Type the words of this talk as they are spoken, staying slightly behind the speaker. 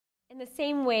the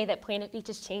same way that Planet Beach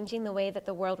is changing the way that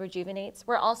the world rejuvenates,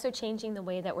 we're also changing the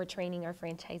way that we're training our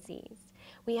franchisees.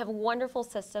 We have wonderful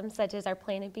systems such as our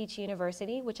Planet Beach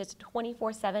University, which is a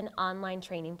 24/7 online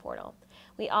training portal.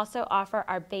 We also offer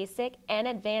our basic and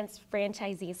advanced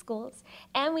franchisee schools,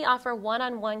 and we offer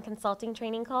one-on-one consulting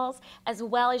training calls as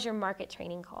well as your market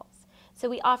training calls. So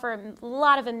we offer a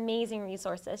lot of amazing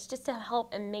resources just to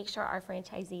help and make sure our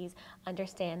franchisees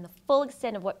understand the full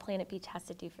extent of what Planet Beach has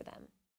to do for them.